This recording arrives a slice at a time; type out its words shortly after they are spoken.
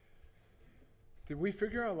Did we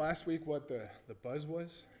figure out last week what the buzz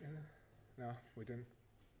was? No, we didn't.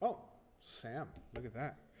 Oh, Sam, look at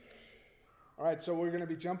that. All right, so we're going to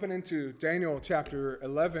be jumping into Daniel chapter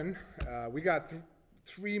 11. We got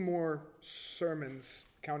three more sermons,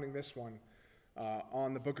 counting this one,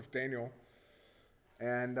 on the book of Daniel.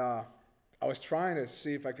 And I was trying to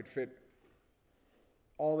see if I could fit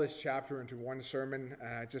all this chapter into one sermon,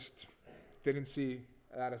 and I just didn't see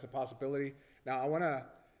that as a possibility. Now, I want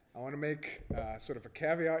to make sort of a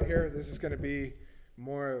caveat here. This is going to be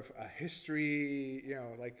more of a history,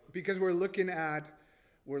 because we're looking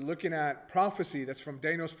at prophecy that's from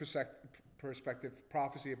Daniel's perspective,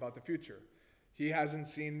 prophecy about the future. He hasn't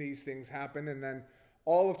seen these things happen, and then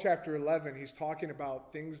all of chapter 11, he's talking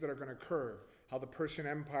about things that are going to occur, how the Persian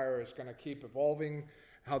Empire is going to keep evolving,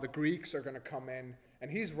 how the Greeks are going to come in, and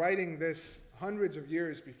he's writing this hundreds of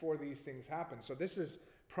years before these things happen. So this is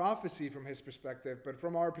prophecy from his perspective, but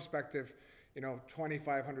from our perspective,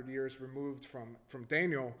 2,500 years removed from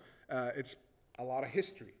Daniel, it's a lot of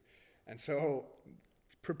history. And so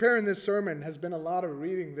preparing this sermon has been a lot of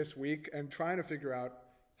reading this week and trying to figure out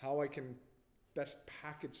how I can best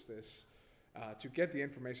package this to get the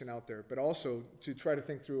information out there, but also to try to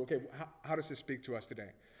think through, okay, how does this speak to us today?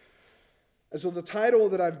 And so the title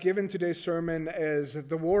that I've given today's sermon is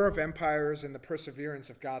The War of Empires and the Perseverance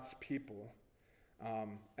of God's People.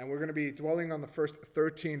 And we're going to be dwelling on the first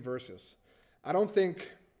 13 verses. I don't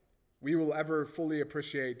think we will ever fully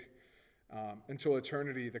appreciate until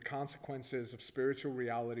eternity the consequences of spiritual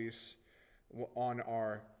realities on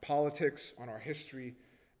our politics, on our history.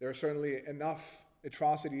 There are certainly enough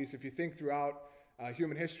atrocities, if you think throughout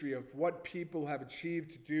human history, of what people have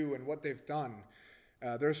achieved to do and what they've done.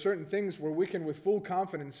 There are certain things where we can with full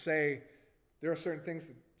confidence say there are certain things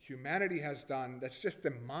that humanity has done that's just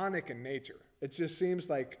demonic in nature. It just seems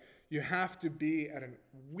like you have to be at a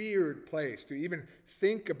weird place to even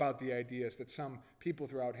think about the ideas that some people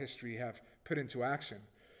throughout history have put into action.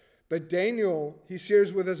 But Daniel, he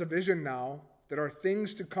shares with us a vision now that are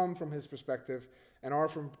things to come from his perspective, and are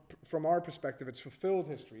from our perspective, it's fulfilled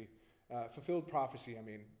history, fulfilled prophecy,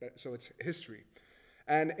 so it's history.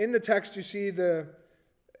 And in the text, you see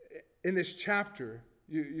in this chapter,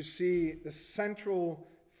 you see the central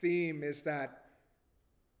theme is that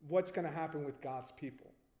what's going to happen with God's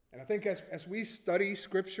people. And I think as we study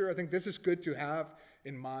Scripture, I think this is good to have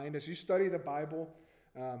in mind. As you study the Bible,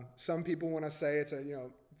 some people want to say it's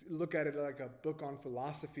look at it like a book on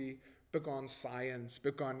philosophy, book on science,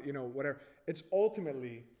 book on, whatever. It's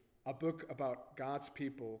ultimately a book about God's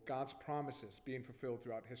people, God's promises being fulfilled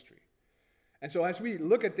throughout history. And so as we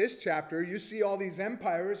look at this chapter, you see all these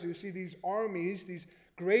empires, you see these armies, these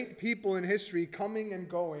great people in history coming and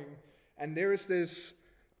going, and there's this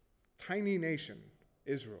tiny nation,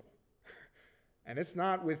 Israel. And it's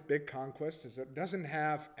not with big conquests. It doesn't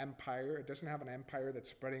have empire. It doesn't have an empire that's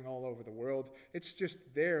spreading all over the world. It's just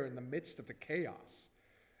there in the midst of the chaos.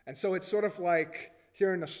 And so it's sort of like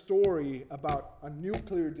hearing a story about a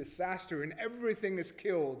nuclear disaster and everything is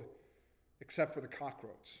killed except for the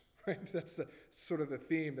cockroach. Right? That's sort of the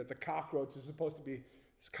theme, that the cockroach is supposed to be,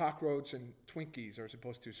 cockroach and Twinkies are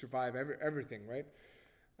supposed to survive everything, right?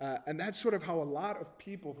 And that's sort of how a lot of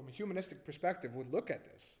people from a humanistic perspective would look at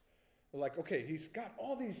this. They're like, okay, he's got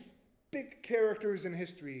all these big characters in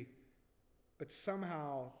history, but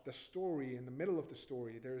somehow the story, in the middle of the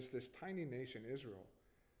story, there's this tiny nation, Israel,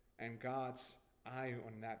 and God's eye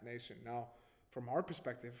on that nation. Now, from our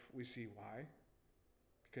perspective, we see why.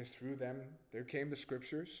 Because through them, there came the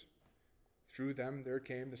scriptures. Through them, there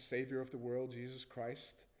came the Savior of the world, Jesus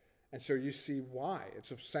Christ. And so you see why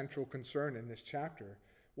it's of central concern in this chapter,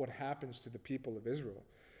 what happens to the people of Israel.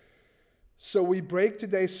 So we break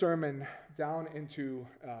today's sermon down into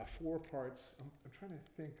 4 parts. I'm trying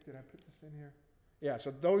to think, did I put this in here? Yeah,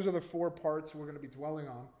 so those are the 4 parts we're going to be dwelling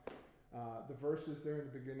on. The verses there in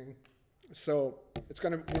the beginning. So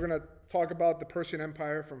we're going to talk about the Persian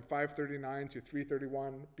Empire from 539 to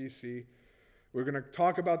 331 BC. We're going to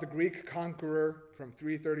talk about the Greek conqueror from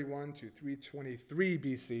 331 to 323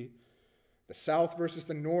 BC. The south versus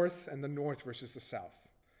the north, and the north versus the south.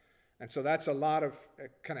 And so that's a lot of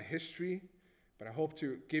kind of history, but I hope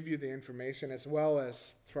to give you the information as well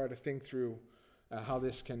as try to think through how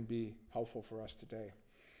this can be helpful for us today.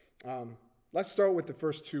 Let's start with the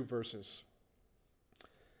first 2 verses.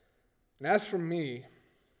 And as for me,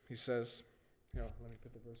 he says, let me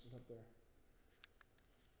put the verses up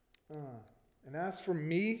there. And as for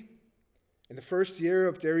me, in the first year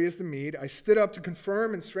of Darius the Mede, I stood up to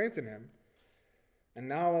confirm and strengthen him. And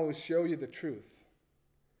now I will show you the truth.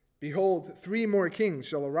 Behold, 3 more kings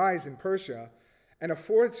shall arise in Persia, and a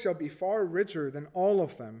 4th shall be far richer than all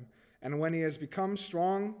of them, And when he has become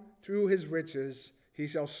strong through his riches, he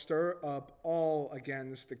shall stir up all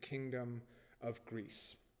against the kingdom of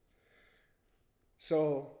Greece.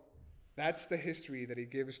 So that's the history that he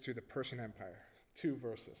gives to the Persian Empire. 2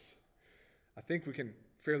 verses. I think we can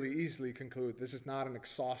fairly easily conclude this is not an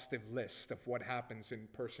exhaustive list of what happens in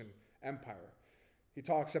Persian Empire. He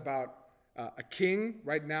talks about a king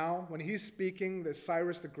right now. When he's speaking, that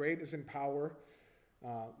Cyrus the Great is in power.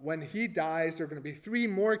 When he dies, there are going to be 3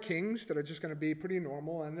 more kings that are just going to be pretty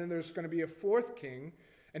normal. And then there's going to be a 4th king.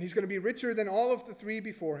 And he's going to be richer than all of the 3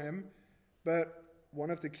 before him. But one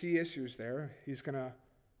of the key issues there, he's going to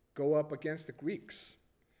go up against the Greeks.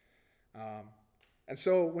 And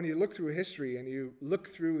so when you look through history and you look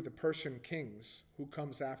through the Persian kings, who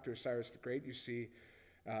comes after Cyrus the Great, you see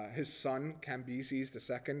his son, Cambyses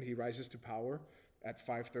II, he rises to power at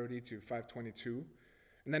 530 to 522.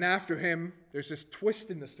 And then after him, there's this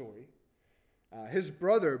twist in the story. His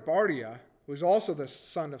brother, Bardia, who is also the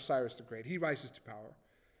son of Cyrus the Great, he rises to power.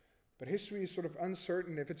 But history is sort of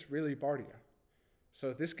uncertain if it's really Bardia.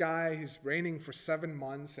 So this guy, he's reigning for 7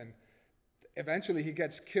 months, and eventually he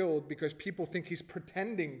gets killed because people think he's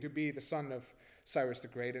pretending to be the son of Cyrus the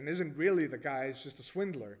Great and isn't really the guy, he's just a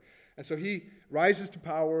swindler. And so he rises to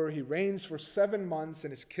power, he reigns for 7 months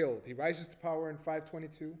and is killed. He rises to power in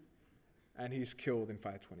 522 and he's killed in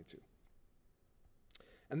 522.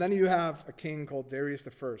 And then you have a king called Darius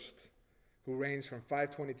I, who reigns from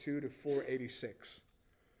 522 to 486.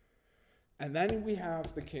 And then we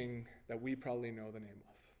have the king that we probably know the name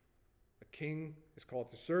of. The king is called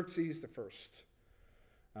Xerxes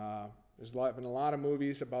I. There's been a lot of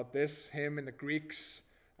movies about this, him and the Greeks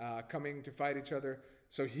coming to fight each other.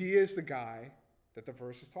 So he is the guy that the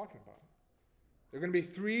verse is talking about. There are going to be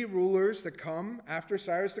 3 rulers that come after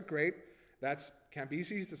Cyrus the Great. That's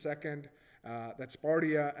Cambyses II, that's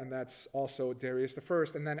Bardia, and that's also Darius I.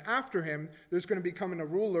 And then after him, there's going to be coming a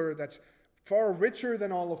ruler that's far richer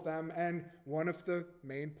than all of them. And one of the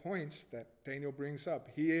main points that Daniel brings up,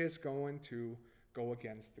 he is going to go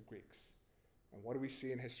against the Greeks. And what do we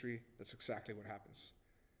see in history? That's exactly what happens.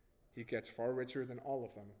 He gets far richer than all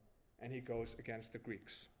of them, and he goes against the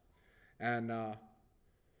Greeks. And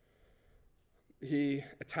he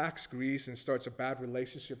attacks Greece and starts a bad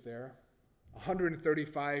relationship there.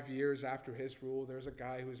 135 years after his rule, there's a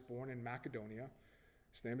guy who was born in Macedonia.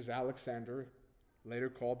 His name is Alexander, later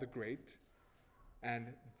called the Great. And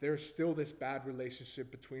there's still this bad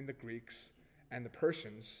relationship between the Greeks and the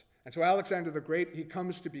Persians. And so Alexander the Great, he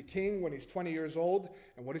comes to be king when he's 20 years old.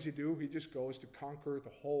 And what does he do? He just goes to conquer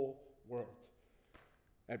the whole world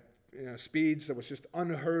at speeds that was just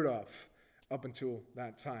unheard of up until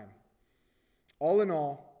that time. All in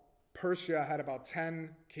all, Persia had about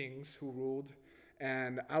 10 kings who ruled,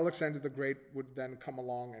 and Alexander the Great would then come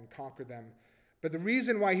along and conquer them. But the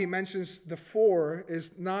reason why he mentions the 4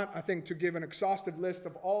 is not, I think, to give an exhaustive list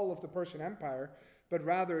of all of the Persian Empire, but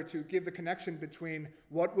rather to give the connection between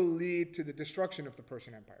what will lead to the destruction of the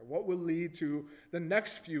Persian Empire, what will lead to the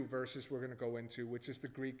next few verses we're going to go into, which is the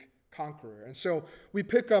Greek conqueror. And so we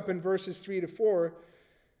pick up in verses 3 to 4,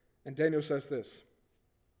 and Daniel says this: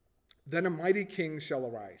 "Then a mighty king shall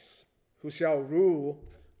arise, who shall rule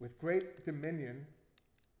with great dominion,"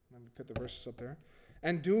 let me put the verses up there,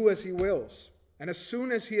 "and do as he wills. And as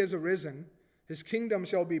soon as he has arisen, his kingdom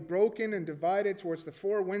shall be broken and divided towards the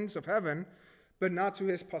 4 winds of heaven, but not to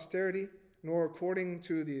his posterity, nor according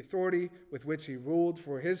to the authority with which he ruled,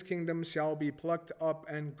 for his kingdom shall be plucked up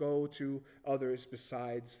and go to others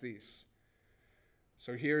besides these."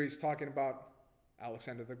 So here he's talking about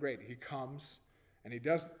Alexander the Great. He comes and he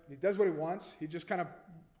does what he wants. He just kind of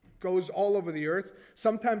goes all over the earth.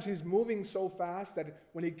 Sometimes he's moving so fast that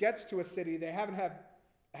when he gets to a city, they haven't had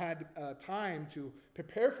time to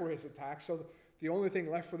prepare for his attack. So the only thing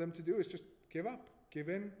left for them to do is just give up, give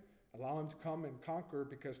in, allow him to come and conquer,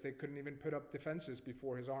 because they couldn't even put up defenses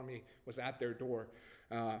before his army was at their door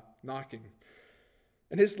knocking.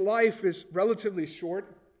 And his life is relatively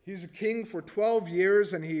short. He's a king for 12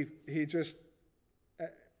 years, and then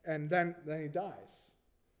he dies.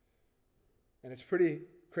 And it's pretty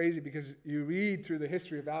crazy because you read through the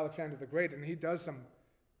history of Alexander the Great, and he does some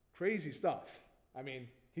crazy stuff. I mean,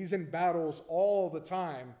 he's in battles all the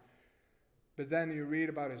time, but then you read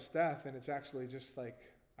about his death, and it's actually just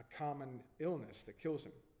like a common illness that kills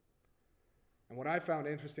him. And what I found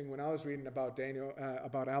interesting when I was reading about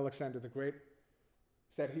about Alexander the Great,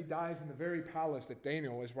 is that he dies in the very palace that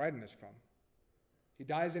Daniel is writing this from. He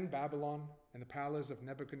dies in Babylon, in the palace of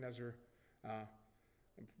Nebuchadnezzar,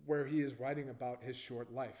 where he is writing about his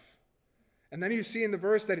short life. And then you see in the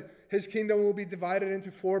verse that his kingdom will be divided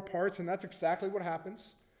into 4 parts, and that's exactly what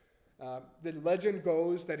happens. The legend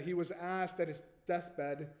goes that he was asked at his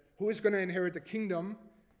deathbed, who is going to inherit the kingdom?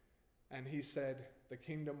 And he said, the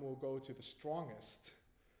kingdom will go to the strongest,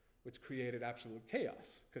 which created absolute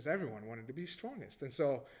chaos because everyone wanted to be strongest. And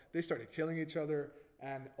so they started killing each other,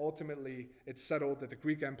 and ultimately it settled that the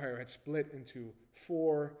Greek Empire had split into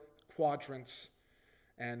 4 quadrants.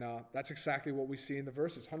 And that's exactly what we see in the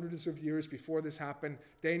verses. Hundreds of years before this happened,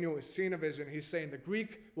 Daniel is seeing a vision. He's saying the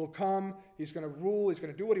Greek will come, he's going to rule, he's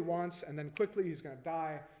going to do what he wants, and then quickly he's going to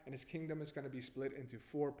die, and his kingdom is going to be split into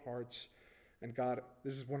 4 parts. And God,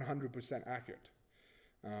 this is 100% accurate.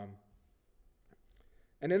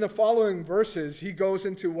 And in the following verses, he goes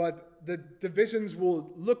into what the divisions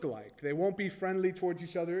will look like. They won't be friendly towards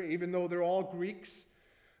each other, even though they're all Greeks.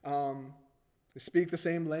 They speak the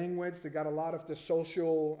same language. They got a lot of the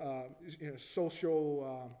social, what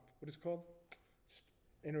is it called?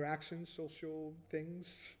 Interactions, social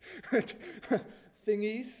things,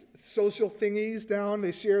 thingies, social thingies down.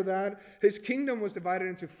 They share that. His kingdom was divided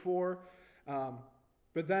into 4.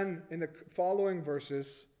 But then in the following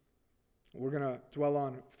verses, we're going to dwell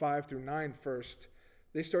on 5 through 9 first.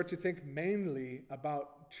 They start to think mainly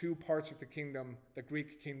about 2 parts of the kingdom, the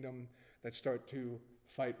Greek kingdom, that start to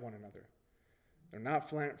fight one another. They're not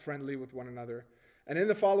friendly with one another. And in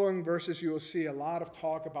the following verses, you will see a lot of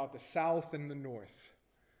talk about the south and the north.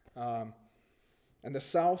 And the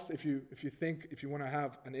south, if you want to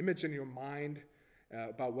have an image in your mind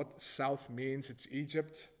about what the south means, it's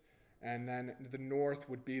Egypt. And then the north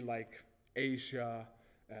would be like Asia,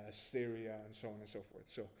 Syria, and so on and so forth.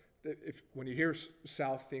 So when you hear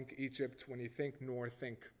south, think Egypt. When you think north,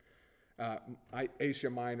 think Asia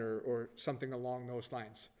Minor or something along those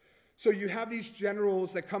lines. So you have these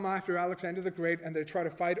generals that come after Alexander the Great, and they try to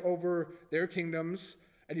fight over their kingdoms.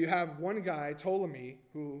 And you have one guy, Ptolemy,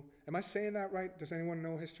 who, am I saying that right? Does anyone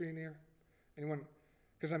know history in here? Anyone?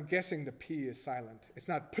 Because I'm guessing the P is silent. It's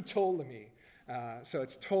not Ptolemy. So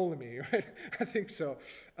it's Ptolemy, right? I think so.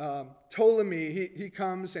 Ptolemy, he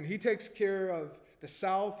comes and he takes care of the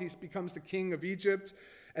south. He becomes the king of Egypt.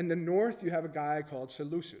 And the north, you have a guy called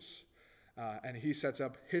Seleucus. And he sets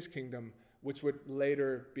up his kingdom, which would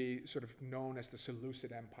later be sort of known as the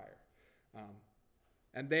Seleucid Empire.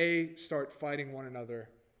 And they start fighting one another,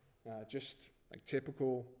 just like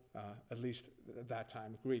typical, at least at that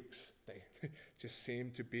time, Greeks. They just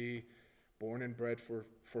seemed to be born and bred for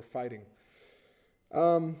fighting.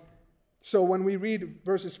 So when we read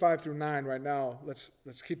verses 5 through 9 right now,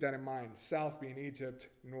 let's keep that in mind. South being Egypt,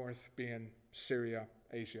 north being Syria,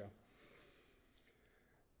 Asia.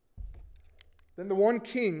 Then the one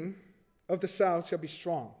king of the south shall be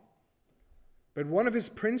strong, but one of his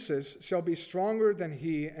princes shall be stronger than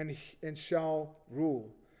he, and shall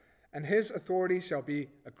rule, and his authority shall be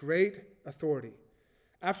a great authority.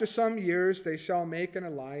 After some years they shall make an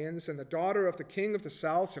alliance, and the daughter of the king of the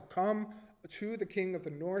south shall come to the king of the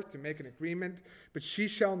north to make an agreement, but she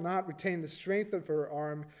shall not retain the strength of her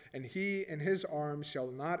arm, and he in his arm shall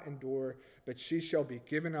not endure, but she shall be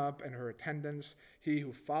given up, and her attendants, he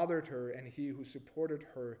who fathered her, and he who supported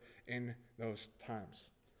her in those times.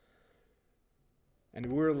 And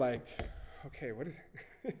we're like, okay, what is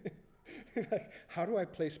like, how do I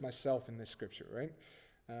place myself in this scripture, right?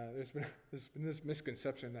 There's been this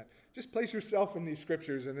misconception that just place yourself in these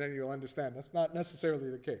scriptures and then you'll understand. That's not necessarily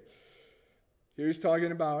the case. Here he's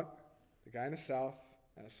talking about the guy in the south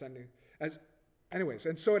ascending. Anyways,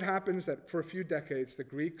 and so it happens that for a few decades, the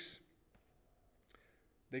Greeks,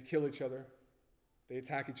 they kill each other. They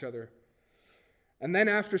attack each other. And then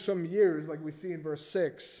after some years, like we see in verse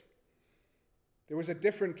 6, there was a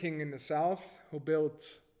different king in the south who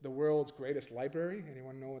built the world's greatest library.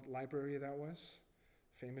 Anyone know what library that was?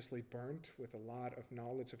 Famously burnt with a lot of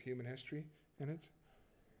knowledge of human history in it.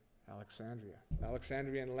 Alexandria.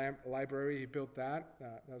 Alexandrian library, he built that.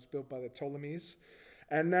 That was built by the Ptolemies.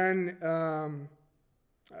 And then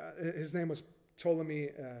his name was Ptolemy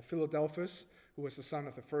Philadelphus, who was the son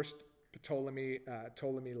of the first Ptolemy,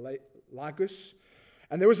 Ptolemy Lagus.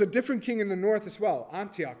 And there was a different king in the north as well,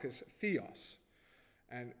 Antiochus Theos.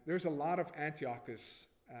 And there's a lot of Antiochus,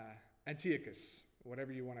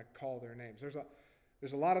 whatever you want to call their names.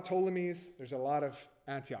 There's a lot of Ptolemies, there's a lot of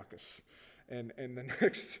Antiochus in the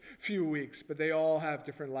next few weeks, but they all have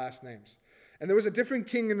different last names. And there was a different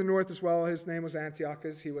king in the north as well. His name was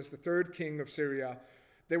Antiochus. He was the third king of Syria.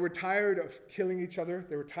 They were tired of killing each other.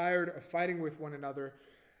 They were tired of fighting with one another.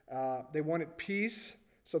 They wanted peace.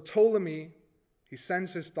 So Ptolemy, he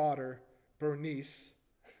sends his daughter, Bernice.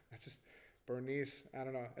 That's just Bernice. I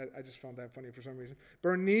don't know. I just found that funny for some reason.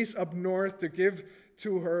 Bernice up north to give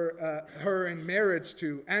to her in marriage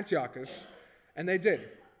to Antiochus, and they did.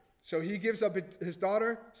 So he gives up his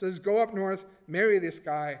daughter, says, go up north, marry this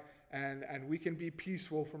guy, and we can be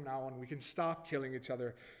peaceful from now on. We can stop killing each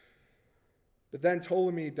other. But then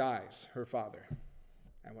Ptolemy dies, her father.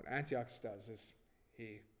 And what Antiochus does is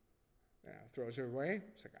he throws her away.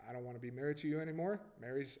 He's like, I don't want to be married to you anymore.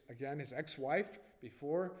 Marries, again, his ex-wife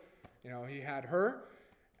before, he had her.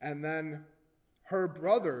 And then her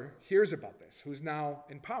brother hears about this, who's now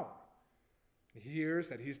in power. He hears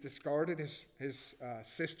that he's discarded his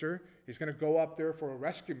sister. He's going to go up there for a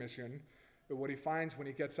rescue mission. But what he finds when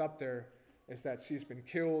he gets up there is that she's been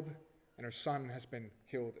killed and her son has been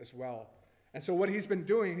killed as well. And so what he's been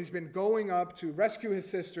doing, he's been going up to rescue his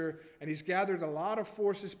sister, and he's gathered a lot of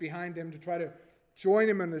forces behind him to try to join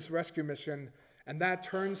him in this rescue mission. And that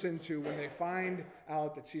turns into, when they find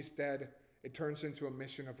out that she's dead, it turns into a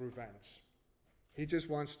mission of revenge. He just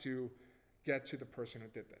wants to get to the person who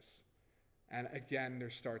did this. And again, there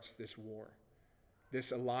starts this war.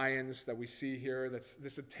 This alliance that we see here, that's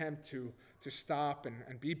this attempt to stop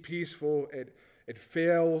and be peaceful, it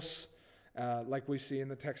fails, like we see in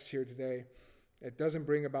the text here today. It doesn't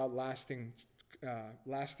bring about lasting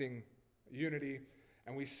unity.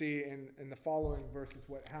 And we see in the following verses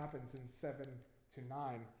what happens in 7 to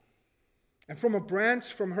 9. And from a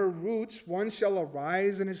branch from her roots one shall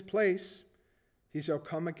arise in his place. He shall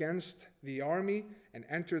come against the army and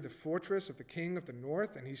enter the fortress of the king of the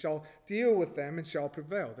north, and he shall deal with them and shall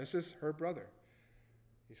prevail. This is her brother.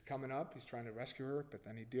 He's coming up. He's trying to rescue her, but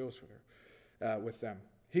then he deals with them.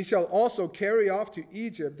 He shall also carry off to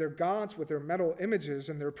Egypt their gods with their metal images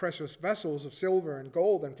and their precious vessels of silver and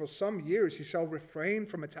gold, and for some years he shall refrain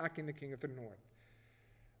from attacking the king of the north.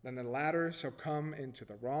 Then the latter shall come into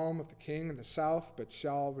the realm of the king in the south, but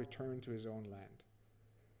shall return to his own land.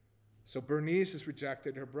 So Bernice is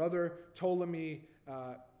rejected. Her brother Ptolemy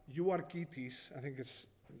Euarchites, I think it's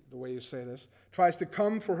the way you say this, tries to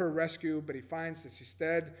come for her rescue, but he finds that she's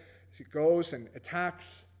dead. She goes and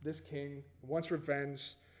attacks this king, wants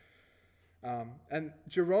revenge. And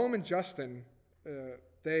Jerome and Justin,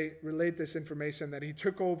 they relate this information that he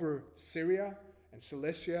took over Syria and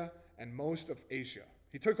Cilicia and most of Asia.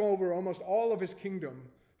 He took over almost all of his kingdom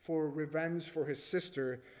for revenge for his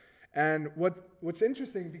sister. And what's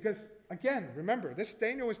interesting, because again, remember, this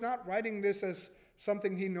Daniel is not writing this as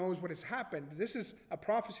something he knows what has happened. This is a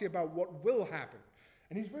prophecy about what will happen.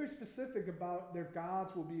 And he's very specific about their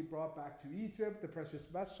gods will be brought back to Egypt, the precious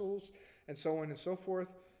vessels, and so on and so forth.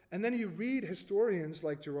 And then you read historians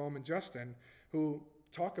like Jerome and Justin who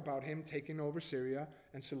talk about him taking over Syria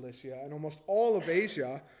and Cilicia and almost all of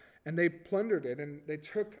Asia, and they plundered it, and they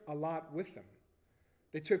took a lot with them.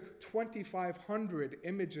 They took 2,500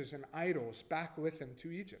 images and idols back with them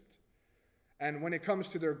to Egypt. And when it comes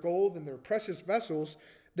to their gold and their precious vessels,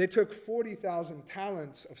 they took 40,000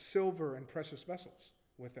 talents of silver and precious vessels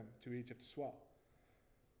with them to Egypt as well.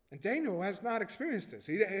 And Daniel has not experienced this.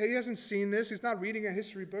 He hasn't seen this. He's not reading a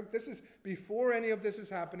history book. This is before any of this is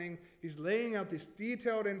happening. He's laying out these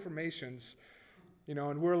detailed informations,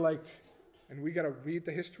 and we're like, and we got to read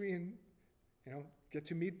the history and, get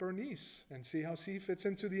to meet Bernice and see how she fits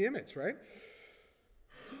into the image, right?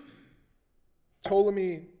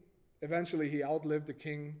 Ptolemy, eventually he outlived the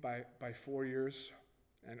king by 4 years,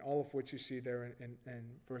 and all of which you see there in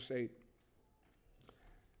verse 8.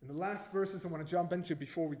 And the last verses I want to jump into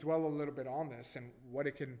before we dwell a little bit on this and why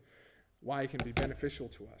it can be beneficial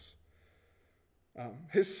to us.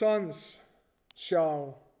 His sons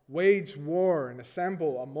shall wage war and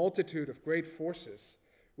assemble a multitude of great forces,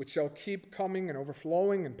 which shall keep coming and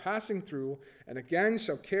overflowing and passing through, and again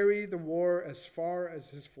shall carry the war as far as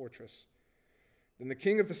his fortress. Then the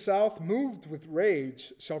king of the south, moved with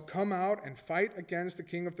rage, shall come out and fight against the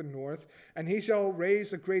king of the north, and he shall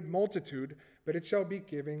raise a great multitude, but it shall be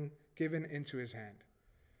given into his hand.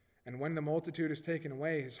 And when the multitude is taken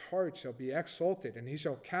away, his heart shall be exalted, and he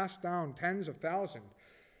shall cast down tens of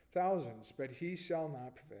thousands, but he shall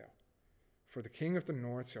not prevail. For the king of the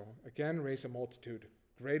north shall again raise a multitude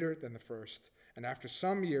greater than the first, and after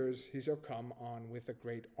some years he shall come on with a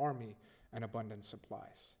great army and abundant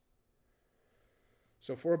supplies.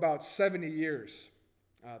 So for about 70 years,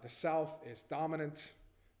 the south is dominant,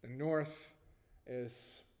 the north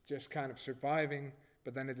is just kind of surviving,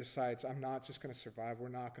 but then it decides, I'm not just going to survive, we're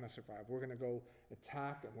not going to survive. We're going to go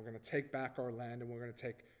attack, and we're going to take back our land, and we're going to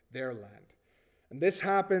take their land. And this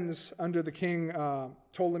happens under the king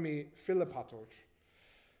Ptolemy Philopator.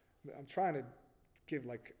 I'm trying to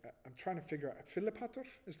figure out, Philopator?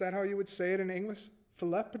 Is that how you would say it in English?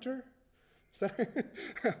 Philopator?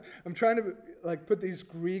 I'm trying to put these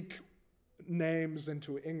Greek names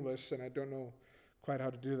into English, and I don't know quite how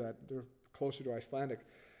to do that. They're closer to Icelandic.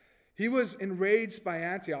 He was enraged by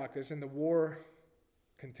Antiochus, and the war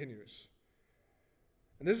continues.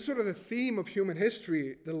 And this is sort of the theme of human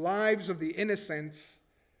history. The lives of the innocents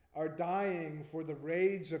are dying for the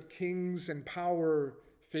rage of kings and power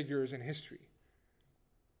figures in history.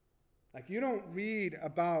 Like, you don't read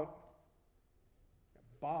about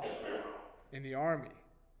Bob in the army.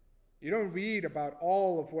 You don't read about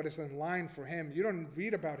all of what is in line for him. You don't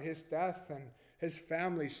read about his death and his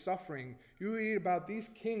family suffering. You read about these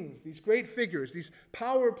kings, these great figures, these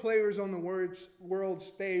power players on the world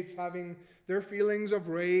stage having their feelings of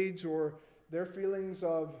rage or their feelings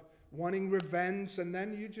of wanting revenge, and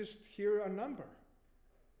then you just hear a number.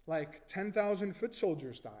 Like 10,000 foot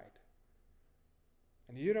soldiers died.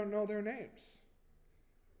 And you don't know their names.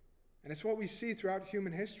 And it's what we see throughout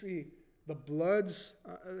human history. The bloods,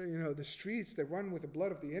 the streets that run with the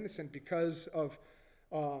blood of the innocent because of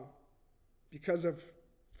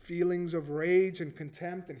feelings of rage and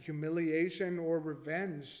contempt and humiliation or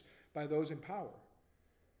revenge by those in power.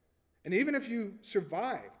 And even if you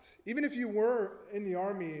survived, even if you were in the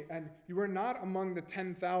army and you were not among the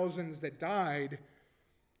 10,000s that died,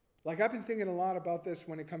 like, I've been thinking a lot about this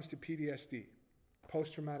when it comes to PTSD,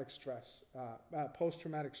 post-traumatic stress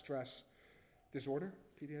disorder,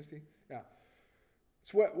 PTSD. Yeah.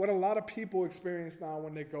 It's what a lot of people experience now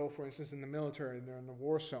when they go, for instance, in the military and they're in the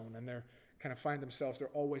war zone and they're kind of find themselves, they're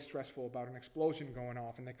always stressful about an explosion going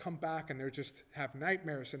off, and they come back and they're just have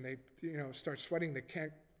nightmares and they start sweating. They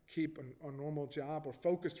can't keep a normal job or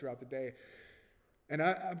focus throughout the day. And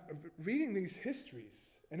I'm reading these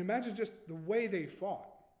histories, and imagine just the way they fought.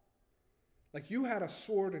 Like, you had a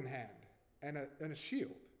sword in hand and a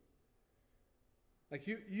shield. Like,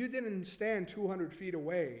 you didn't stand 200 feet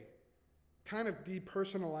away. Kind of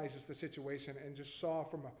depersonalizes the situation and just saw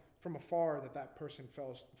from afar that person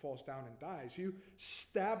falls down and dies. You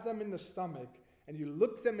stab them in the stomach and you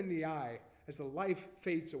look them in the eye as the life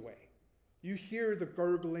fades away. You hear the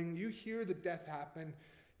gurgling, you hear the death happen.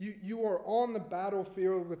 You are on the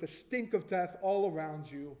battlefield with the stink of death all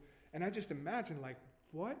around you. And I just imagine, like,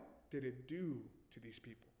 what did it do to these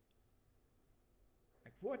people?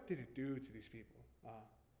 Like, what did it do to these people?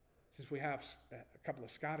 Since we have a couple of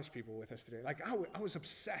Scottish people with us today, like, I was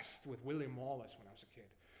obsessed with William Wallace when I was a kid.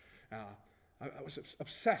 I was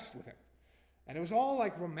obsessed with him. And it was all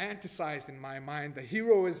like romanticized in my mind, the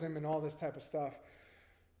heroism and all this type of stuff.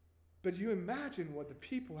 But you imagine what the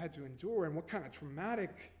people had to endure and what kind of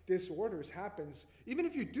traumatic disorders happens, even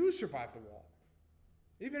if you do survive the wall.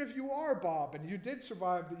 Even if you are Bob and you did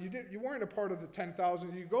survive, you weren't a part of the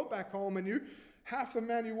 10,000, you go back home and you're half the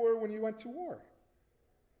man you were when you went to war.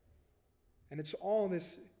 And it's all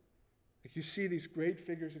this, like, you see these great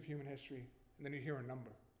figures of human history, and then you hear a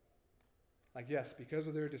number. Like, yes, because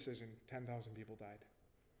of their decision, 10,000 people died.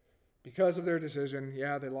 Because of their decision,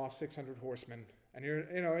 yeah, they lost 600 horsemen. And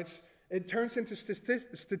it turns into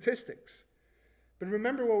statistics. But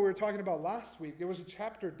remember what we were talking about last week. There was a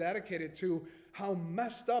chapter dedicated to how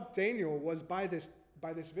messed up Daniel was by this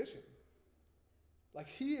vision. Like,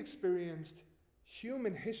 he experienced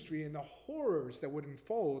human history and the horrors that would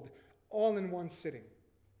unfold all in one sitting.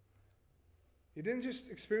 He didn't just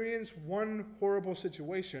experience one horrible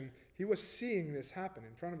situation. He was seeing this happen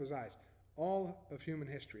in front of his eyes. All of human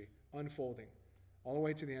history unfolding all the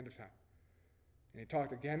way to the end of time. And he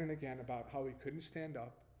talked again and again about how he couldn't stand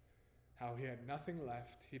up, how he had nothing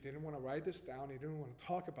left. He didn't want to write this down. He didn't want to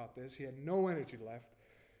talk about this. He had no energy left.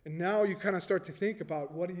 And now you kind of start to think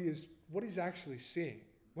about what he's actually seeing.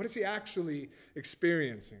 What is he actually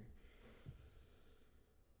experiencing?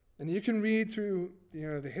 And you can read through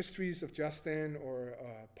the histories of Justin or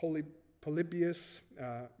Polybius,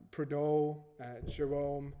 Prideaux,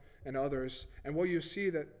 Jerome, and others, and what you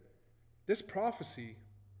see that this prophecy,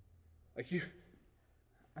 I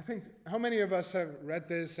think, how many of us have read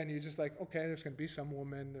this and you're just like, okay, there's going to be some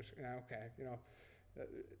woman,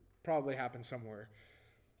 probably happened somewhere.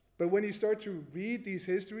 But when you start to read these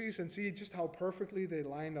histories and see just how perfectly they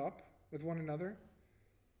line up with one another,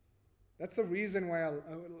 that's the reason why a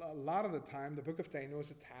lot of the time the book of Daniel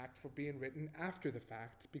is attacked for being written after the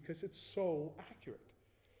fact, because it's so accurate.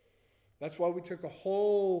 That's why we took a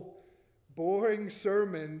whole boring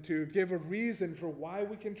sermon to give a reason for why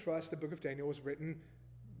we can trust the book of Daniel was written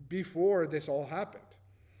before this all happened.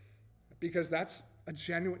 Because that's a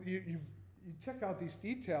genuine, you check out these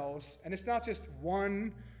details, and it's not just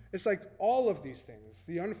one, it's like all of these things,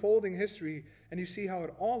 the unfolding history, and you see how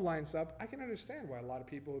it all lines up. I can understand why a lot of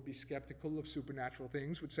people would be skeptical of supernatural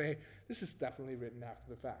things, would say, this is definitely written after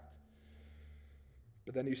the fact.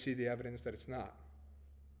 But then you see the evidence that it's not.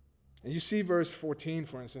 And you see verse 14,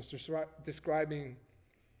 for instance, describing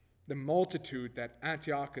the multitude that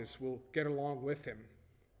Antiochus will get along with him.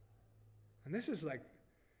 And this is like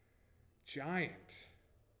giant.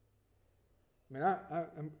 I mean,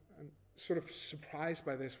 I'm sort of surprised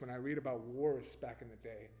by this when I read about wars back in the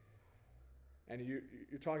day. And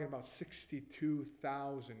you're talking about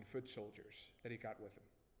 62,000 foot soldiers that he got with him.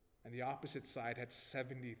 And the opposite side had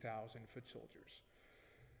 70,000 foot soldiers.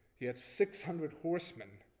 He had 600 horsemen.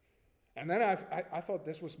 And then I thought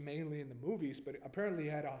this was mainly in the movies, but apparently he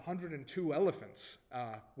had 102 elephants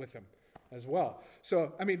with him as well.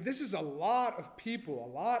 So, I mean, this is a lot of people,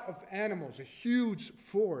 a lot of animals, a huge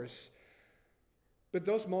force. But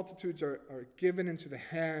those multitudes are given into the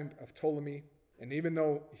hand of Ptolemy. And even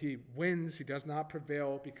though he wins, he does not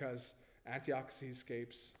prevail because Antiochus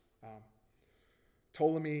escapes.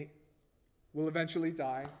 Ptolemy will eventually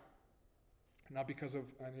die, not because of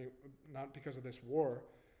this war,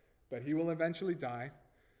 but he will eventually die.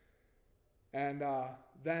 And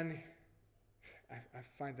then, I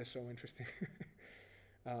find this so interesting.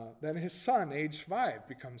 Then his son, age 5,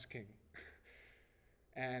 becomes king.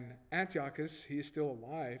 And Antiochus, he is still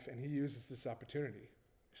alive, and he uses this opportunity.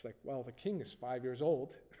 He's like, well, the king is 5 years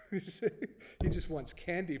old. He just wants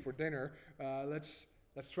candy for dinner. Let's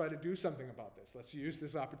try to do something about this. Let's use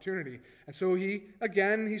this opportunity. And so he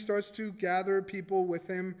starts to gather people with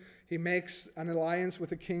him. He makes an alliance with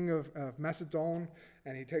the king of Macedon,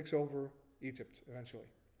 and he takes over Egypt eventually.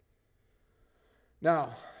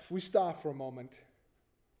 Now, if we stop for a moment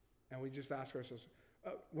and we just ask ourselves,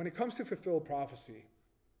 when it comes to fulfilled prophecy,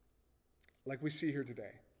 like we see here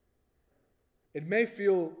today, it may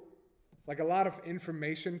feel like a lot of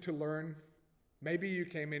information to learn. Maybe you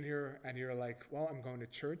came in here and you're like, well, I'm going to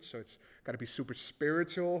church, so it's got to be super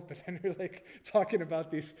spiritual. But then you're like talking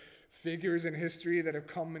about these figures in history that have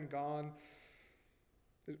come and gone.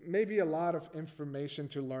 There's maybe a lot of information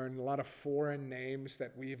to learn, a lot of foreign names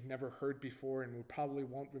that we've never heard before and we probably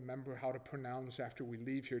won't remember how to pronounce after we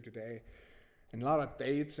leave here today. And a lot of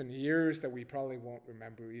dates and years that we probably won't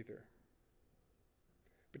remember either.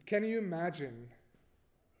 But can you imagine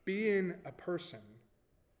being a person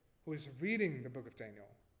who is reading the book of Daniel,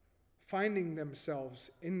 finding themselves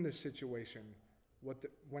in the situation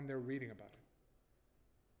when they're reading about it?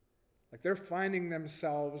 Like they're finding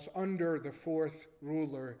themselves under the fourth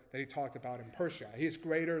ruler that he talked about in Persia. He is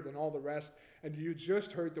greater than all the rest, and you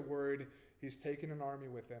just heard the word, he's taking an army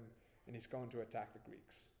with him, and he's going to attack the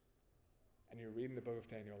Greeks. And you're reading the book of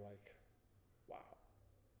Daniel like, wow.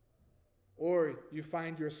 Or you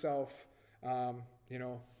find yourself, under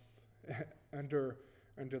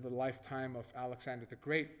the lifetime of Alexander the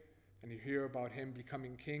Great, and you hear about him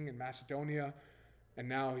becoming king in Macedonia, and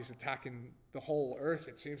now he's attacking the whole earth.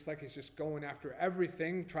 It seems like he's just going after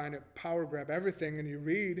everything, trying to power grab everything, and you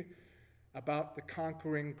read about the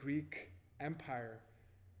conquering Greek Empire,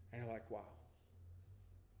 and you're like, wow.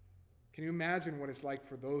 Can you imagine what it's like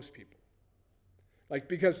for those people? Like,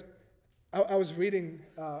 because I was reading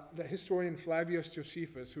the historian Flavius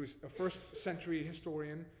Josephus, who's a first century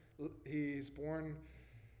historian. He's born,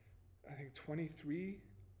 I think, 23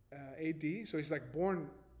 AD. So he's like born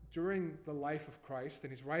during the life of Christ.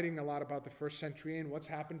 And he's writing a lot about the first century and what's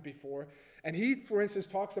happened before. And he, for instance,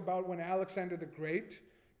 talks about when Alexander the Great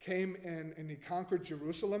came in and he conquered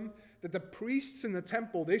Jerusalem, that the priests in the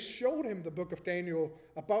temple, they showed him the book of Daniel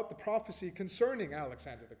about the prophecy concerning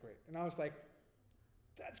Alexander the Great. And I was like,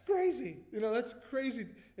 that's crazy. That's crazy.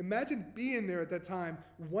 Imagine being there at that time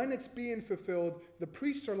when it's being fulfilled. The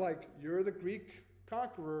priests are like, you're the Greek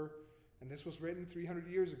conqueror, and this was written 300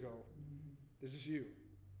 years ago. This is you.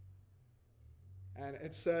 And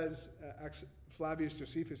it says, Flavius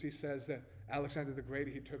Josephus, he says that Alexander the Great,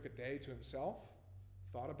 he took a day to himself,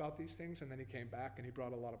 thought about these things, and then he came back and he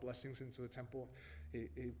brought a lot of blessings into the temple. He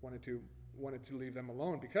wanted to leave them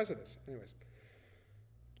alone because of this. Anyways.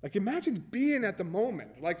 Like, imagine being at the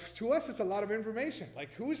moment. Like, to us, it's a lot of information.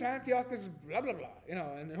 Like, who is Antiochus, blah, blah, blah,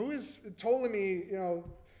 and who is Ptolemy,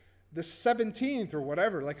 the 17th or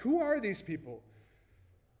whatever. Like, who are these people?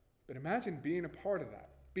 But imagine being a part of that,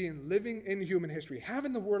 living in human history,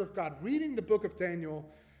 having the Word of God, reading the book of Daniel,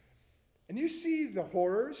 and you see the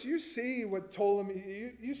horrors. You see what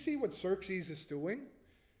Ptolemy, you see what Xerxes is doing.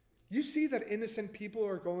 You see that innocent people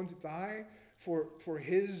are going to die for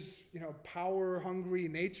his, power-hungry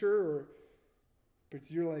nature, but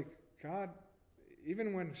you're like, God,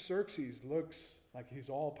 even when Xerxes looks like he's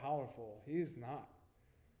all-powerful, he is not.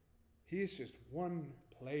 He is just one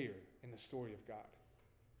player in the story of God.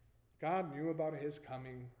 God knew about his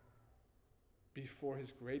coming before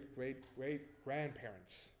his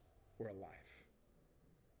great-great-great-grandparents were alive.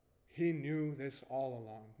 He knew this all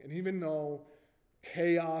along. And even though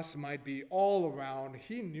chaos might be all around,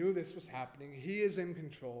 he knew this was happening. He is in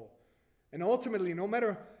control. And ultimately, no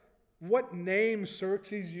matter what name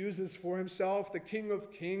Xerxes uses for himself, the King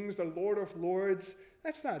of Kings, the Lord of Lords,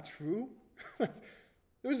 that's not true.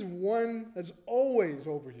 There's one that's always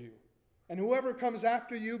over you. And whoever comes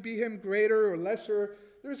after you, be him greater or lesser,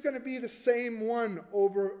 there's going to be the same one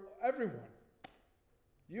over everyone.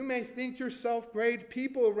 You may think yourself great,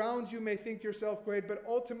 people around you may think yourself great, but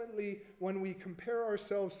ultimately, when we compare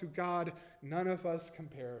ourselves to God, none of us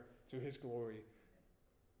compare to his glory.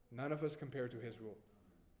 None of us compare to his rule.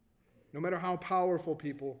 No matter how powerful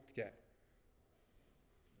people get.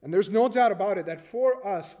 And there's no doubt about it that for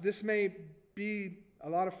us, this may be a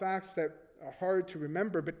lot of facts that are hard to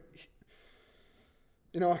remember, but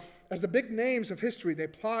as the big names of history, they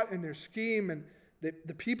plot and they scheme, and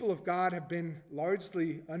the people of God have been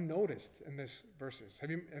largely unnoticed in these verses.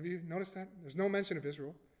 Have you noticed that? There's no mention of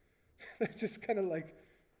Israel. They're just kind of like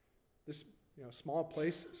this small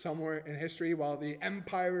place somewhere in history while the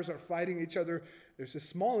empires are fighting each other. There's this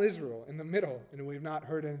small Israel in the middle, and we've not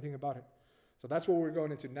heard anything about it. So that's what we're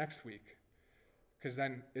going into next week, because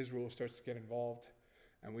then Israel starts to get involved,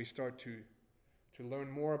 and we start to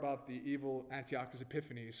learn more about the evil Antiochus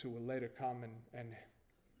Epiphanes, who will later come and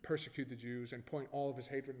persecute the Jews and point all of his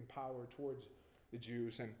hatred and power towards the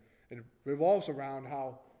Jews. And it revolves around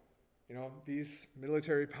how, these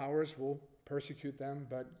military powers will persecute them,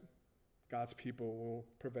 but God's people will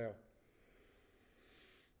prevail.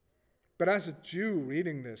 But as a Jew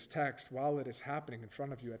reading this text while it is happening in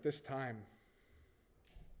front of you at this time,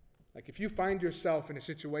 like if you find yourself in a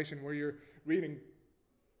situation where you're reading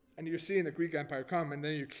and you're seeing the Greek Empire come, and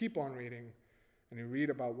then you keep on reading and you read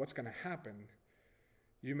about what's going to happen,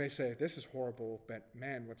 you may say, this is horrible, but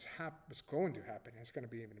man, what's going to happen is going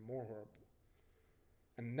to be even more horrible.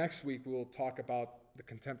 And next week we'll talk about the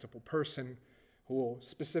contemptible person who will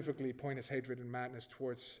specifically point his hatred and madness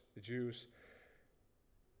towards the Jews.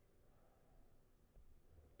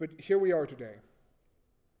 But here we are today,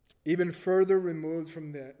 even further removed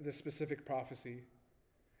from the specific prophecy,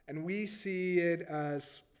 and we see it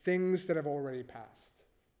as things that have already passed.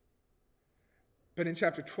 But in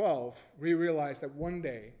chapter 12, we realize that one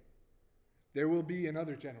day there will be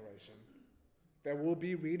another generation that will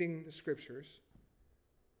be reading the scriptures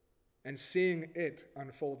and seeing it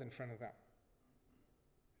unfold in front of them.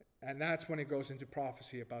 And that's when it goes into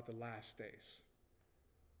prophecy about the last days.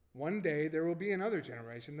 One day there will be another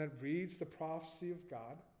generation that reads the prophecy of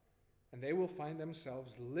God, and they will find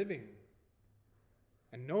themselves living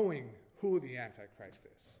and knowing who the Antichrist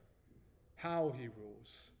is, how he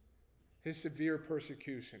rules, his severe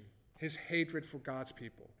persecution, his hatred for God's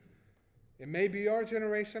people. It may be our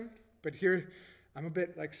generation, but here I'm a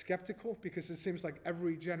bit skeptical, because it seems like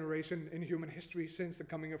every generation in human history since the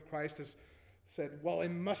coming of Christ has said, well, we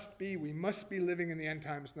must be living in the end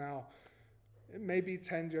times now. It may be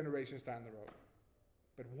 10 generations down the road.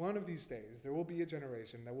 But one of these days, there will be a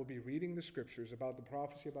generation that will be reading the scriptures about the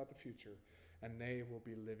prophecy about the future, and they will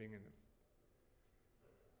be living in them.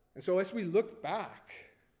 And so as we look back,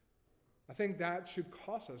 I think that should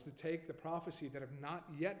cause us to take the prophecy that have not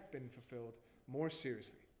yet been fulfilled more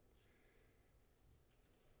seriously.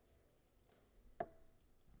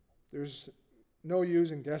 There's no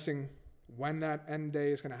use in guessing when that end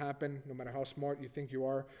day is going to happen, no matter how smart you think you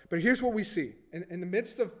are. But here's what we see. In the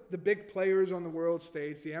midst of the big players on the world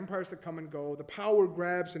stage, the empires that come and go, the power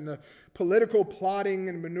grabs and the political plotting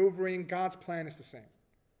and maneuvering, God's plan is the same.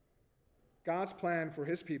 God's plan for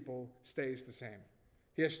his people stays the same.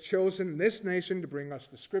 He has chosen this nation to bring us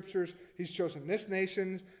the scriptures. He's chosen this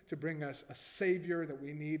nation to bring us a Savior that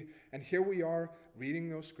we need. And here we are reading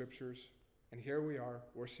those scriptures, and here we are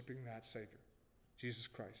worshiping that Savior, Jesus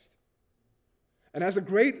Christ. And as the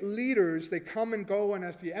great leaders, they come and go, and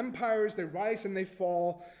as the empires, they rise and they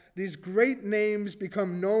fall, these great names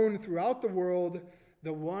become known throughout the world.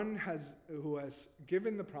 The one who has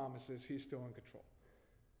given the promises, he's still in control.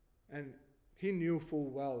 And he knew full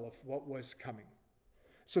well of what was coming.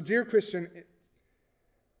 So, dear Christian,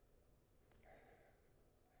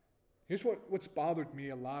 here's what's bothered me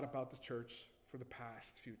a lot about the church for the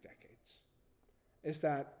past few decades, is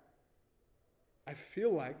that I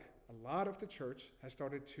feel like a lot of the church has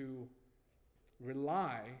started to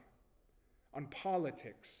rely on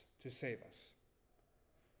politics to save us,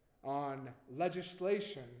 on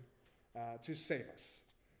legislation to save us,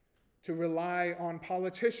 to rely on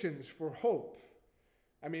politicians for hope.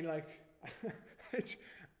 I mean,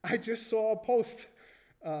 I just saw a post,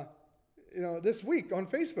 this week on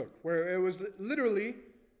Facebook where it was literally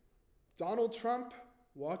Donald Trump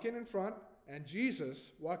walking in front and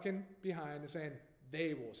Jesus walking behind and saying,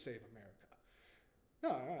 they will save America.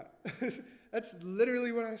 No, that's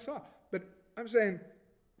literally what I saw. But I'm saying,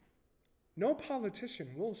 no politician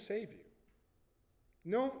will save you.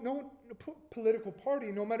 No political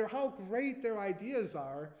party, no matter how great their ideas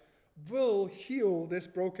are, will heal this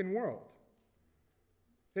broken world.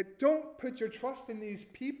 That don't put your trust in these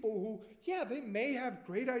people who, yeah, they may have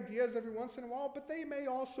great ideas every once in a while, but they may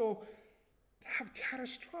also have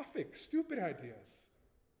catastrophic, stupid ideas.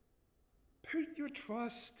 Put your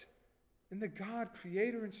trust in the God,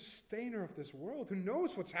 creator and sustainer of this world, who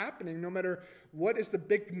knows what's happening, no matter what is the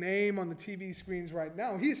big name on the TV screens right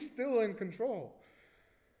now. He's still in control.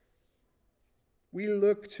 We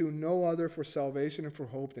look to no other for salvation and for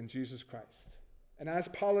hope than Jesus Christ. And as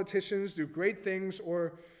politicians do great things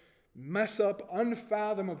or mess up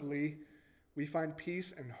unfathomably, we find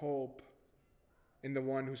peace and hope in the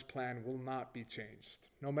one whose plan will not be changed,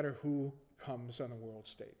 no matter who comes on the world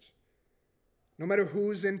stage. No matter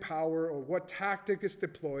who's in power or what tactic is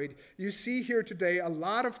deployed, you see here today a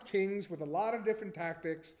lot of kings with a lot of different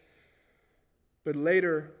tactics, but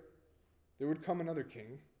later there would come another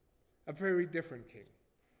king, a very different king,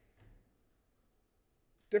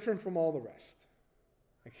 different from all the rest.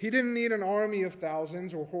 Like, he didn't need an army of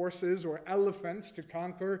thousands or horses or elephants to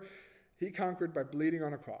conquer. He conquered by bleeding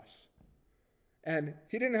on a cross. And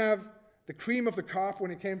he didn't have the cream of the crop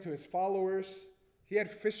when it came to his followers. He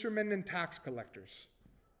had fishermen and tax collectors.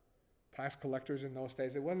 Tax collectors in those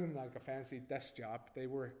days, it wasn't like a fancy desk job. They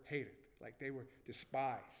were hated. Like, they were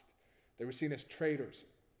despised. They were seen as traitors.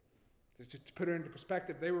 Just to put it into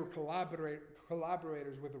perspective, they were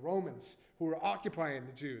collaborators with the Romans who were occupying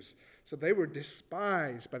the Jews. So they were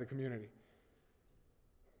despised by the community.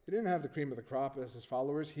 He didn't have the cream of the crop as his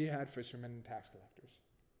followers. He had fishermen and tax collectors.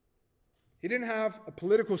 He didn't have a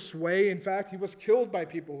political sway. In fact, he was killed by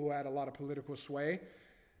people who had a lot of political sway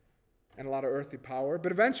and a lot of earthly power.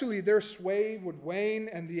 But eventually their sway would wane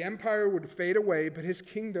and the empire would fade away, but his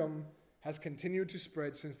kingdom has continued to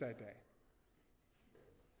spread since that day.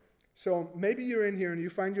 So maybe you're in here and you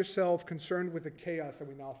find yourself concerned with the chaos that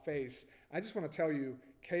we now face. I just want to tell you,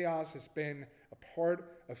 chaos has been a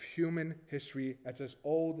part of human history that's as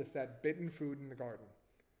old as that bitten fruit in the garden.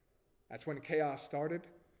 That's when chaos started,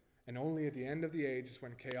 and only at the end of the age is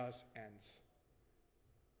when chaos ends.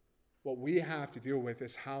 What we have to deal with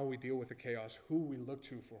is how we deal with the chaos, who we look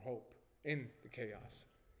to for hope in the chaos.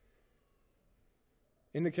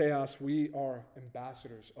 In the chaos, we are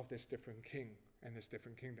ambassadors of this different king and this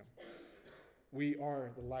different kingdom. We are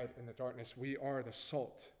the light in the darkness. We are the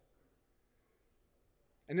salt.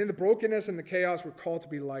 And in the brokenness and the chaos, we're called to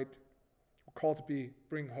be light. We're called to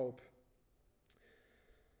bring hope.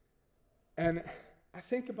 And I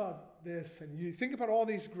think about this, and you think about all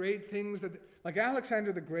these great things that, like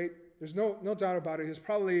Alexander the Great, there's no doubt about it. He's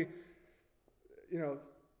probably,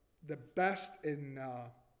 the best in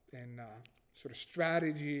sort of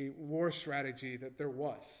strategy, war strategy that there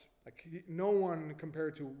was. Like, no one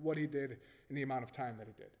compared to what he did in the amount of time that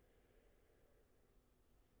he did.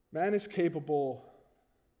 Man is capable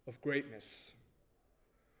of greatness,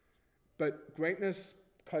 but greatness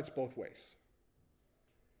cuts both ways.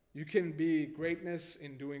 You can be greatness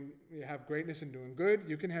in doing, you have greatness in doing good.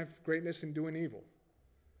 You can have greatness in doing evil.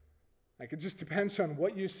 Like, it just depends on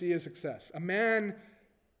what you see as success. A man,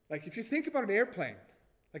 like, if you think about an airplane,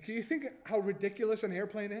 like, can you think how ridiculous an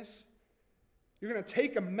airplane is? You're going to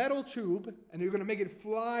take a metal tube and you're going to make it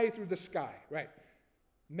fly through the sky, right?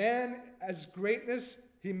 Man, as greatness,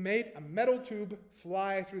 he made a metal tube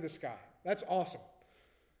fly through the sky. That's awesome.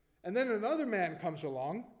 And then another man comes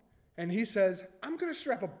along and he says, I'm going to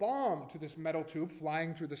strap a bomb to this metal tube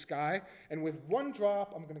flying through the sky, and with one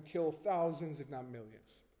drop, I'm going to kill thousands, if not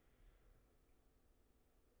millions.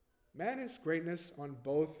 Man is greatness on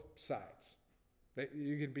both sides.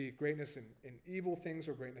 You can be greatness in evil things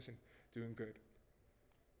or greatness in doing good.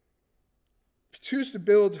 If you choose to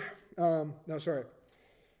build,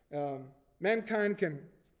 mankind can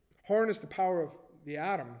harness the power of the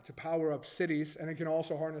atom to power up cities, and it can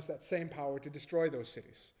also harness that same power to destroy those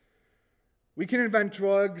cities. We can invent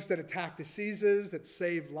drugs that attack diseases, that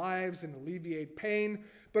save lives and alleviate pain,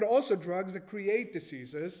 but also drugs that create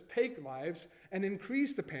diseases, take lives, and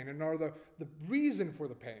increase the pain, and are the reason for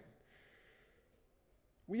the pain.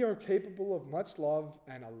 We are capable of much love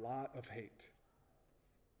and a lot of hate.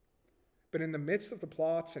 But in the midst of the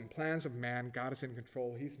plots and plans of man, God is in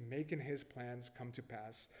control. He's making his plans come to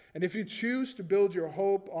pass. And if you choose to build your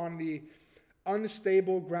hope on the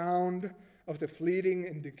unstable ground of the fleeting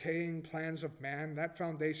and decaying plans of man, that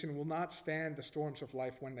foundation will not stand the storms of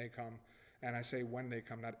life when they come. And I say when they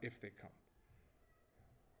come, not if they come.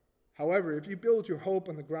 However, if you build your hope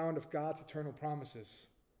on the ground of God's eternal promises,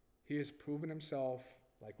 He has proven himself,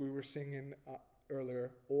 like we were singing earlier,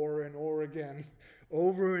 o'er and o'er again,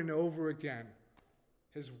 over and over again.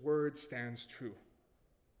 His word stands true.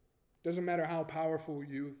 Doesn't matter how powerful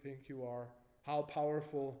you think you are, how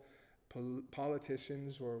powerful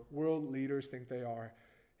politicians or world leaders think they are,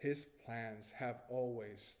 his plans have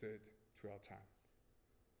always stood throughout time.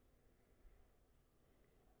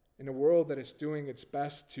 In a world that is doing its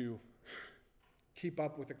best to keep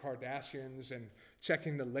up with the Kardashians and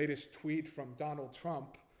checking the latest tweet from Donald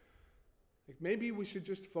Trump, maybe we should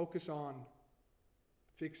just focus on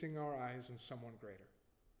fixing our eyes on someone greater.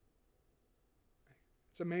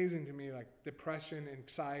 It's amazing to me, like depression,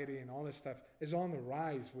 anxiety, and all this stuff is on the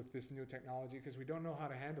rise with this new technology because we don't know how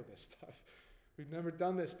to handle this stuff. We've never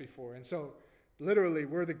done this before. And so literally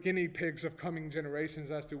we're the guinea pigs of coming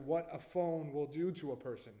generations as to what a phone will do to a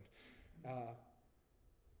person.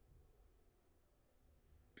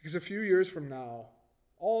 Because a few years from now,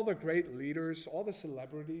 all the great leaders, all the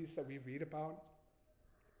celebrities that we read about,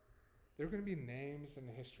 they're going to be names in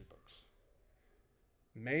the history books.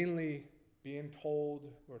 Mainly being told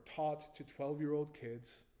or taught to 12-year-old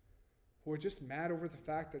kids who are just mad over the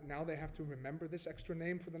fact that now they have to remember this extra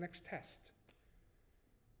name for the next test.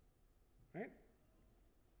 Right?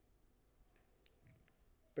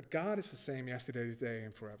 But God is the same yesterday, today,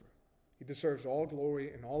 and forever. He deserves all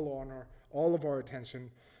glory and all honor, all of our attention.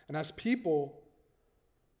 And as people,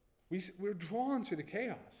 we're drawn to the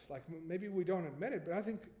chaos. Like maybe we don't admit it, but I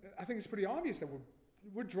think it's pretty obvious that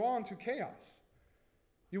we're drawn to chaos.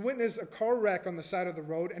 You witness a car wreck on the side of the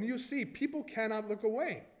road, and you see people cannot look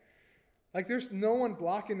away. Like there's no one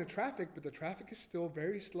blocking the traffic, but the traffic is still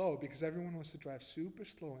very slow because everyone wants to drive super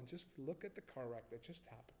slow and just look at the car wreck that just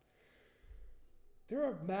happened. There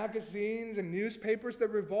are magazines and newspapers that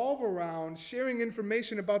revolve around sharing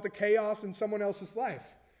information about the chaos in someone else's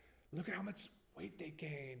life. Look at how much weight they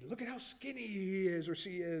gained. Look at how skinny he is or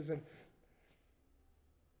she is. And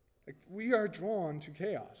we are drawn to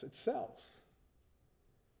chaos. It sells.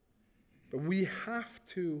 But we have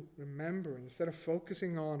to remember, instead of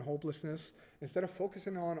focusing on hopelessness, instead of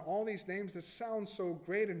focusing on all these names that sound so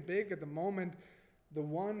great and big at the moment, the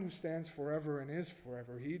one who stands forever and is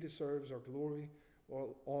forever, he deserves our glory,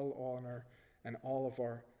 all honor, and all of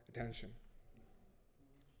our attention.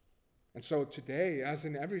 And so today, as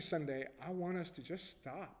in every Sunday, I want us to just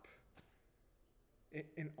stop.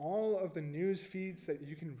 In all of the news feeds that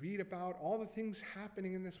you can read about, all the things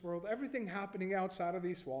happening in this world, everything happening outside of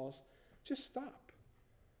these walls, just stop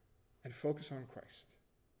and focus on Christ.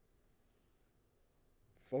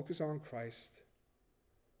 Focus on Christ.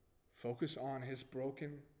 Focus on his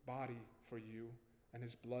broken body for you and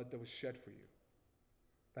his blood that was shed for you.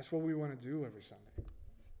 That's what we want to do every Sunday.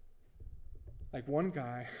 Like one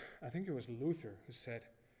guy, I think it was Luther, who said,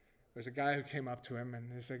 there's a guy who came up to him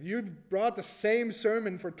and he said, "You've brought the same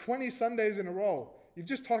sermon for 20 Sundays in a row. You've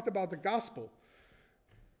just talked about the gospel."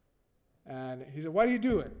 And he said, "Why do you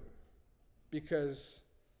do it?" "Because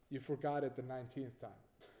you forgot it the 19th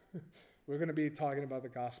time." We're going to be talking about the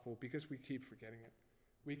gospel because we keep forgetting it.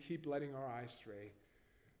 We keep letting our eyes stray.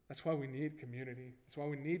 That's why we need community. That's why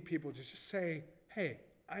we need people to just say, hey,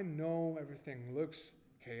 I know everything looks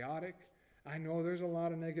chaotic. I know there's a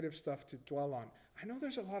lot of negative stuff to dwell on. I know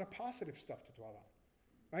there's a lot of positive stuff to dwell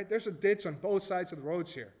on. Right? There's a ditch on both sides of the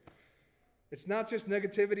roads here. It's not just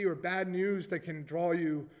negativity or bad news that can draw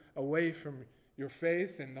you away from your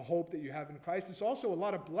faith and the hope that you have in Christ. It's also a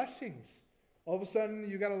lot of blessings. All of a sudden,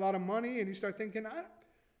 you got a lot of money, and you start thinking,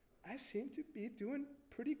 I seem to be doing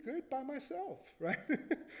pretty good by myself, right?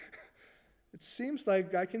 It seems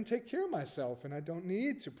like I can take care of myself, and I don't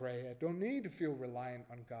need to pray. I don't need to feel reliant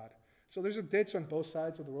on God. So there's a ditch on both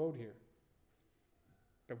sides of the road here.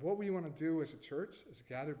 But what we want to do as a church, as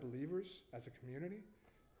gathered believers, as a community,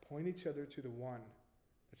 point each other to the one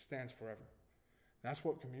that stands forever. That's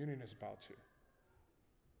what communion is about too.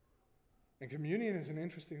 And communion is an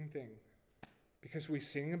interesting thing because we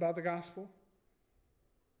sing about the gospel.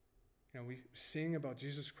 We sing about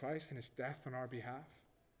Jesus Christ and his death on our behalf.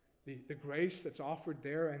 The grace that's offered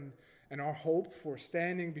there and our hope for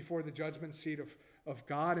standing before the judgment seat of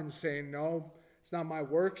God and saying, no, it's not my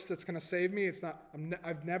works that's going to save me.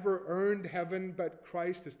 I've never earned heaven, but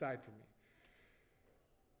Christ has died for me.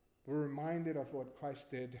 We're reminded of what Christ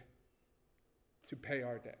did to pay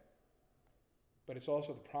our debt. But it's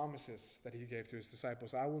also the promises that he gave to his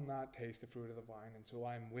disciples. I will not taste the fruit of the vine until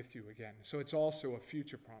I am with you again. So it's also a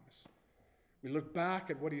future promise. We look back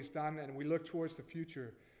at what he's done and we look towards the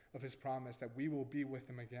future of his promise that we will be with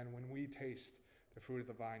him again when we taste the fruit of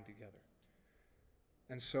the vine together.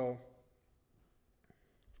 And so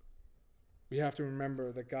we have to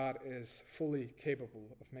remember that God is fully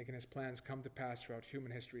capable of making his plans come to pass throughout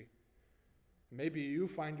human history. Maybe you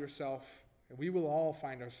find yourself, and we will all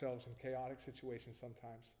find ourselves in chaotic situations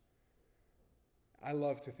sometimes. I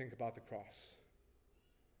love to think about the cross.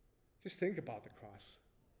 Just think about the cross.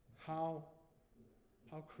 How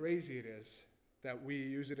crazy it is that we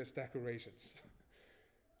use it as decorations.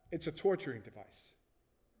 It's a torturing device.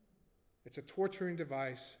 It's a torturing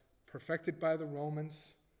device perfected by the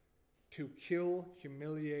Romans to kill,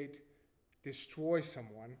 humiliate, destroy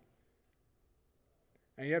someone.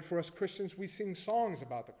 And yet for us Christians, we sing songs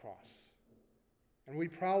about the cross. And we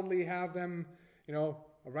proudly have them,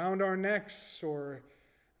 around our necks or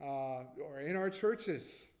in our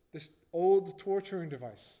churches. This old torturing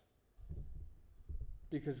device.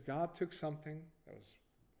 Because God took something that was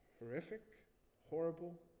horrific,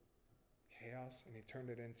 horrible, chaos, and he turned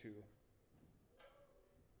it into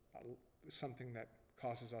something that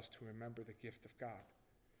causes us to remember the gift of God.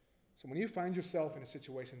 So when you find yourself in a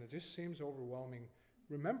situation that just seems overwhelming,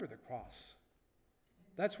 remember the cross.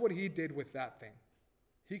 That's what he did with that thing.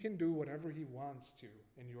 He can do whatever he wants to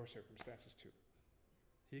in your circumstances too.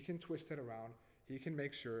 He can twist it around. He can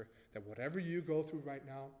make sure that whatever you go through right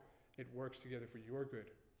now, it works together for your good.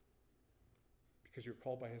 Because you're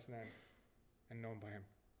called by his name and known by him.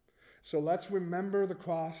 So let's remember the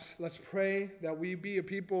cross. Let's pray that we be a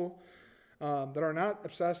people that are not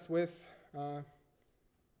obsessed with the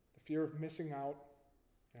fear of missing out.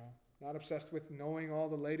 Not obsessed with knowing all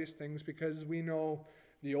the latest things, because we know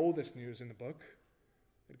the oldest news in the book,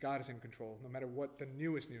 that God is in control. No matter what the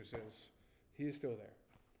newest news is, he is still there.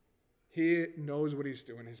 He knows what he's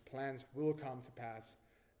doing. His plans will come to pass.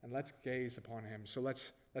 And let's gaze upon him. So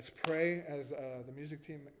let's pray as the music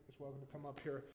team is welcome to come up here.